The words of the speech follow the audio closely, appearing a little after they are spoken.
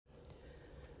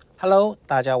Hello，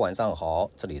 大家晚上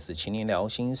好，这里是秦林聊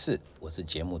心事，我是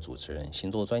节目主持人、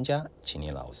星座专家秦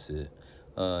林老师。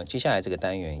接下来这个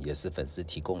单元也是粉丝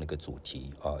提供的一个主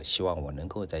题希望我能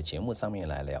够在节目上面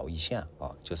来聊一下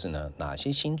就是呢哪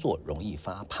些星座容易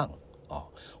发胖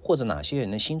或者哪些人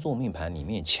的星座命盘里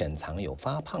面潜藏有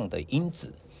发胖的因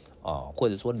子或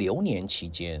者说流年期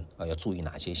间要注意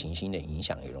哪些行星的影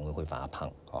响也容易会发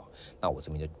胖那我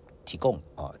这边就提供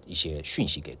一些讯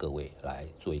息给各位来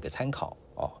做一个参考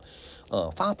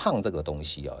发胖这个东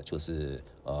西就是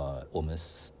我们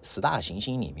十大行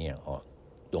星里面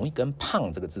容易跟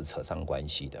胖这个字扯上关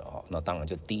系的那当然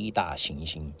就第一大行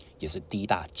星也是第一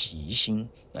大吉星，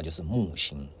那就是木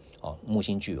星木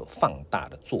星具有放大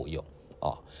的作用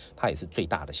它也是最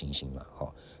大的行星嘛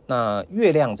那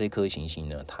月亮这颗行星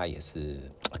呢，它也是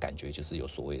感觉就是有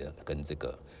所谓的跟这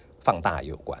个放大也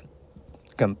有关，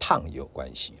跟胖也有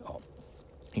关系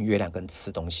月亮跟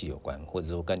吃东西有关，或者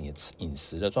说跟你的饮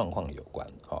食的状况有关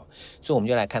所以我们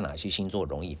就来看哪些星座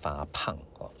容易发胖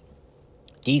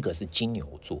第一个是金牛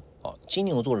座金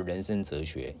牛座的人生哲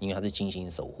学，因为它是金星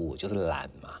守护，就是懒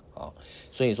嘛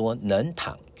所以说能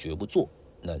躺绝不坐，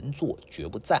能坐绝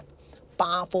不站，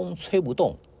八风吹不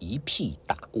动，一屁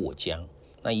打过江。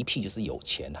那一屁就是有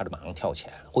钱他就马上跳起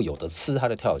来了，或有的吃他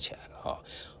就跳起来了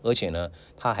而且呢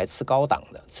他还吃高档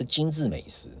的，吃精致美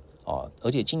食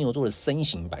而且金牛座的身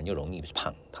形本来就容易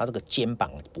胖，他这个肩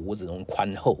膀脖子容易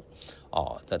宽厚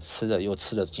这吃的又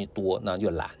吃的多，那就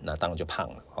懒，那当然就胖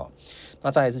了那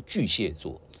再来是巨蟹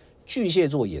座，巨蟹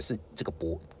座也是这个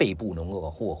背部能够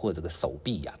或这个手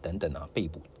臂等等背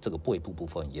部这个背部部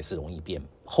分也是容易变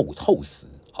厚实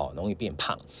容易变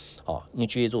胖因为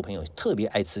巨蟹座朋友特别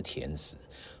爱吃甜食，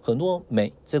很多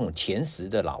这种甜食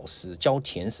的老师教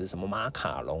甜食，什么马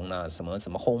卡龙什么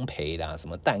烘焙什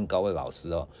么蛋糕的老师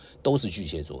都是巨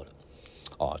蟹座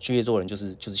的巨蟹座人就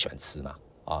是喜欢吃嘛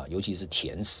尤其是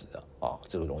甜食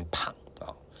这个容易胖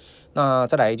那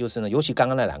再来就是呢，尤其刚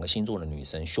刚那两个星座的女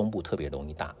生胸部特别容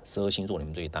易大，12星座里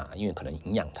面最大，因为可能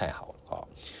营养太好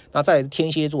那再来是天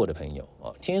蝎座的朋友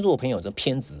天蝎座的朋友是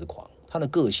偏执狂，他的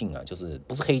个性就是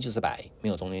不是黑就是白，没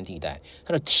有中间地带，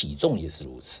他的体重也是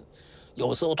如此，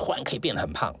有时候突然可以变得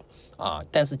很胖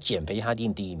但是减肥他一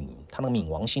定第一名，他那个冥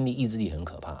王星的意志力很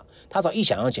可怕，他只要一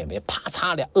想要减肥，啪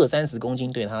嚓20-30公斤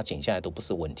对他减下来都不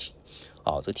是问题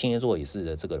这天蝎座也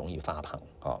是这个容易发胖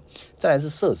再来是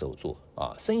射手座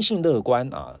生性乐观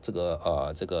这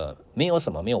个没有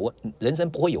什么人生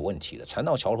不会有问题的，船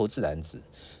到桥头自然直，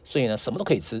所以呢什么都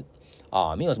可以吃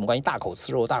没有什么关系，大口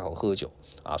吃肉大口喝酒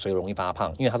所以容易发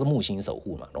胖，因为它是木星守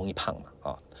护嘛，容易胖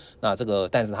嘛那这个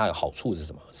但是它有好处是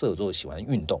什么？射手座喜欢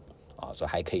运动所以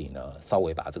还可以呢稍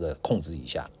微把这个控制一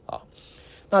下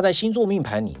那在星座命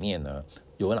盘里面呢，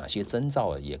有哪些征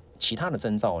兆其他的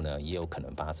征兆呢也有可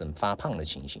能发生发胖的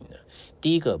情形呢？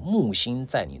第一个，木星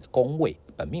在你的宫位，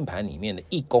本命盘里面的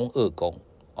1宫、2宫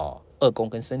2宫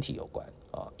跟身体有关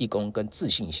1宫跟自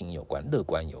信心有关，乐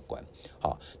观有关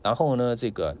然后呢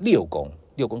这个6宫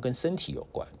跟身体有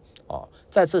关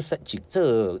在这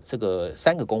个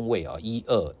3个宫位1、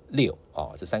2、6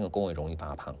这3个宫位容易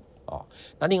发胖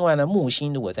那另外呢，木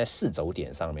星如果在4轴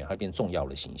点上面，它变重要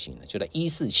的行星了，就在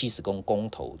14、70宫宫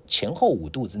头前后5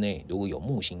度之内，如果有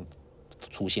木星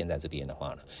出现在这边的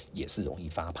话呢，也是容易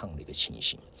发胖的一个情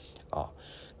形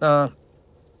那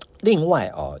另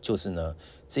外就是呢，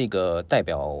这个代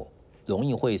表容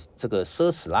易会这个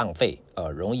奢侈浪费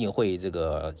容易会这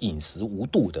个饮食无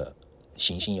度的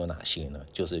行星有哪些呢？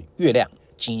就是月亮、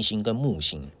金星跟木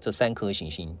星这3颗行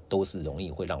星都是容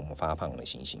易会让我们发胖的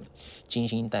行星。金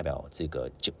星代表这个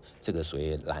所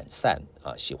谓懒散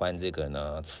喜欢这个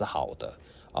呢吃好的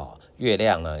月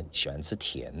亮呢喜欢吃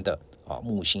甜的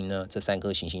木星呢这3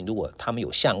颗行星如果他们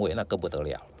有相位，那更不得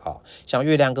了像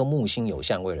月亮跟木星有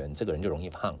相位的人，这个人就容易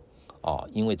胖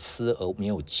因为吃而没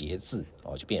有节制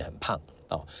就变很胖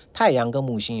太阳跟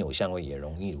木星有相位也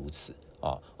容易如此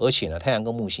而且呢，太阳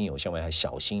跟木星有相位，还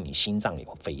小心你心脏也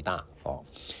会肥大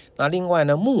那另外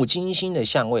呢，木金星的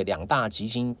相位，2大吉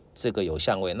星这个有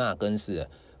相位，那更是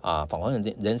仿佛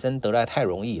人生得来太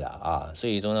容易了所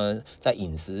以说呢，在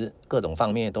饮食各种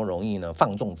方面都容易呢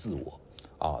放纵自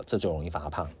我这就容易发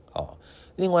胖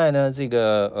另外呢，这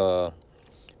个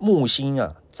木星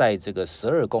在这个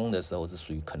12宫的时候是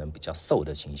属于可能比较瘦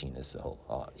的情形的时候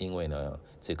因为呢，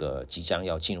这个即将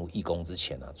要进入1宫之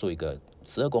前做一个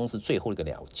12宫是最后一个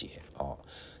了结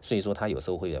所以说它有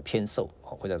时候会偏瘦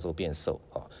会在时候变瘦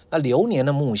那流年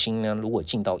的木星呢，如果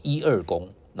进到1、2宫，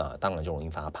那当然就容易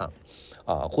发胖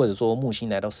或者说木星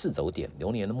来到4轴点，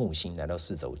流年的木星来到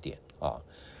4轴点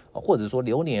或者说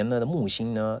流年的木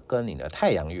星呢跟你的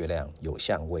太阳、月亮有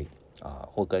相位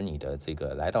或跟你的这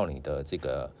个来到你的这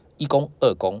个1宫、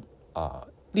2宫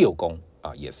6宫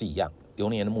也是一样，流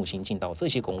年的木星进到这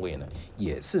些宫位呢，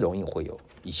也是容易会有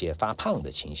一些发胖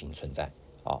的情形存在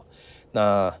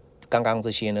那刚刚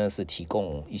这些呢是提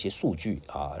供一些数据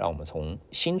让我们从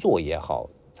星座也好，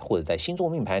或者在星座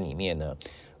命盘里面呢，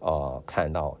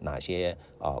看到哪些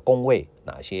宫位、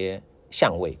哪些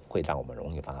相位会让我们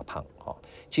容易发胖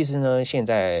其实呢，现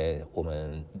在我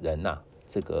们人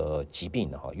这个疾病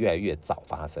越来越早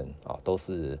发生都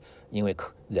是因为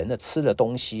人的吃的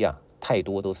东西太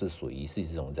多都是属于是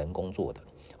这种人工做的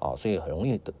所以很容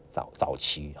易早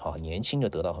期年轻的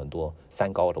得到很多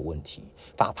三高的问题、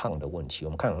发胖的问题。我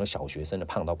们看很多小学生的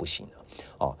胖到不行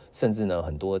了甚至呢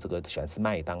很多这个喜欢吃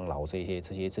麦当劳这些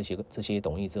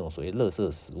容易这种所谓垃圾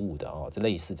食物的这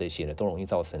类似这些的都容易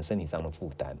造成身体上的负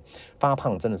担。发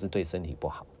胖真的是对身体不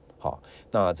好。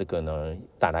那这个呢，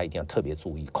大家一定要特别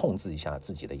注意，控制一下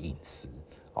自己的饮食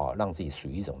让自己属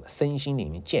于一种身心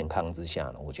灵健康之下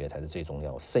呢，我觉得才是最重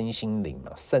要。身心灵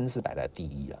身是摆在第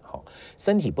一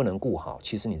身体不能顾好，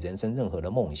其实你人生任何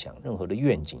的梦想、任何的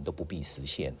愿景都不必实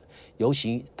现。尤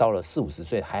其到了40-50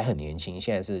岁还很年轻，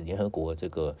现在是联合国这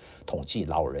个统计，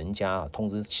老人家通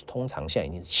常现在已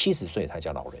经是70岁才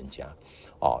叫老人家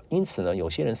因此呢，有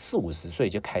些人40-50岁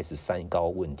就开始三高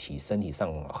问题，身体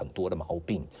上很多的毛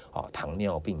病糖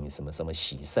尿病、什么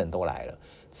洗肾都来了，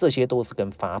这些都是跟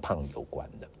发胖有关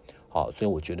的所以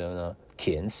我觉得呢，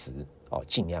甜食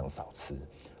尽量少吃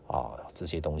这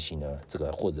些东西呢，这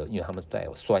个或者因为它们带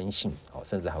有酸性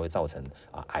甚至还会造成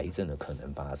癌症的可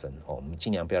能发生我们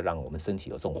尽量不要让我们身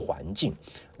体有这种环境，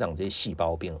让这些细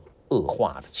胞变恶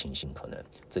化的情形可能，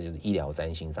这就是医疗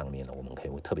占星上面呢，我们可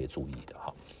以特别注意的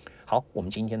好，我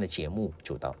们今天的节目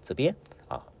就到这边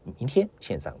明天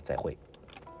线上再会。